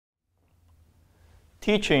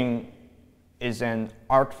Teaching is an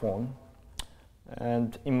art form,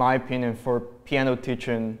 and in my opinion, for piano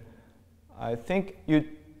teaching, I think you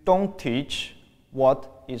don't teach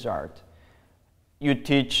what is art. You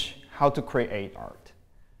teach how to create art.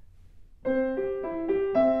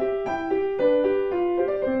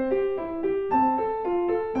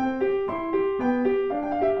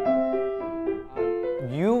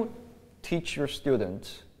 You teach your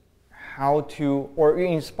students how to, or you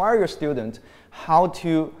inspire your students how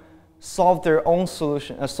to solve their own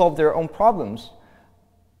solution, solve their own problems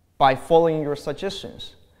by following your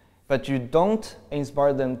suggestions. But you don't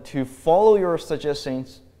inspire them to follow your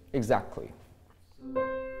suggestions exactly.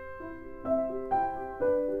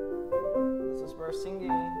 This is where singing.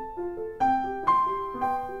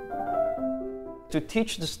 To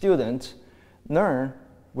teach the student, learn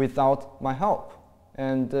without my help.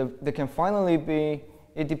 And they can finally be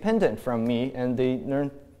independent from me, and they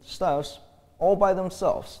learn stuff all by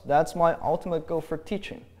themselves. That's my ultimate goal for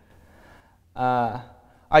teaching.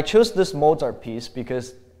 I chose this Mozart piece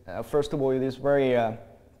because, first of all, it is very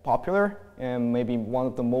popular and maybe one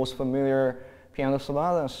of the most familiar piano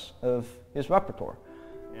sonatas of his repertoire.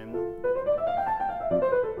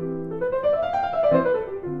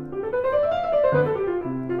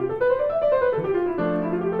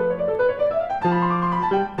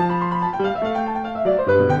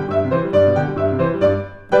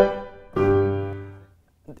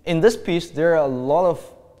 In this piece, there are a lot of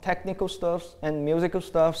technical stuffs and musical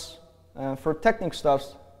stuffs. For technical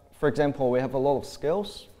stuffs, for example, we have a lot of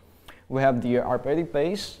scales. We have the arpeggiated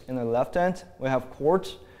bass in the left hand. We have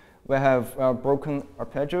chords. We have broken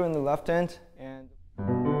arpeggio in the left hand. And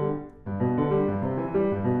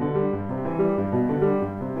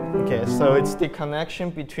okay, so it's the connection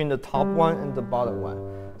between the top one and the bottom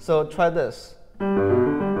one. So try this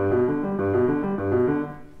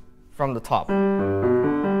from the top.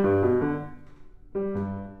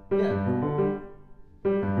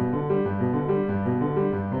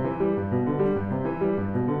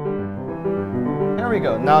 There we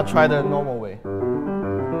go. Now try the normal way.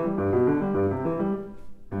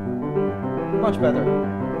 Much better.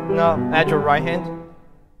 Now add your right hand.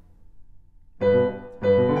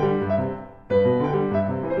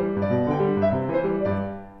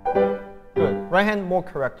 Good. Right hand, more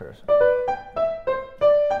characters.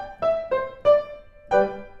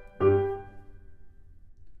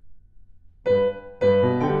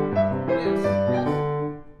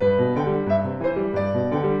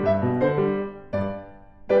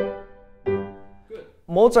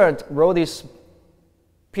 Mozart wrote these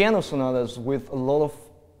piano sonatas with a lot of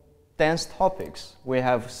dance topics. We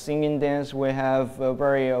have singing dance, we have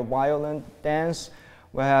very violent dance,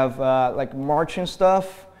 we have like marching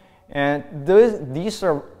stuff, and these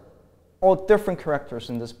are all different characters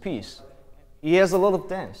in this piece. He has a lot of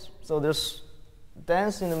dance, so there's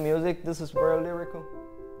dance in the music. This is very lyrical.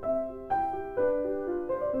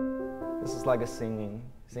 This is like a singing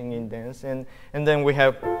dance, and then we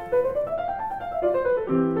have.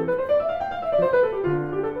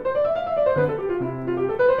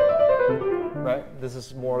 Right? This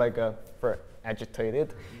is more like a for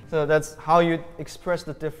agitated. So that's how you express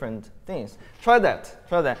the different things. Try that.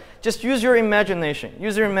 Try that. Just use your imagination.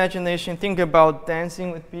 Use your imagination. Think about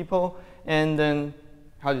dancing with people, and then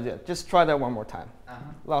how do you do it? Just try that one more time.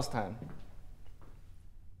 Last time.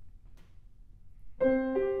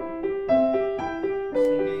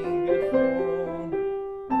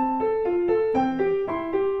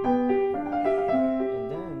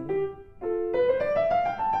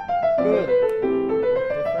 Good.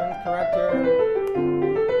 Different character.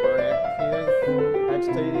 Very active,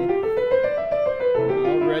 agitated.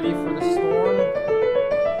 Now ready for the storm.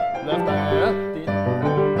 Left hand.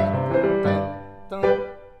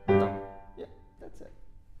 Yeah, that's it.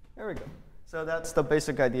 There we go. So that's the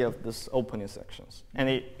basic idea of this opening sections. And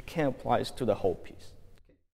it can apply to the whole piece.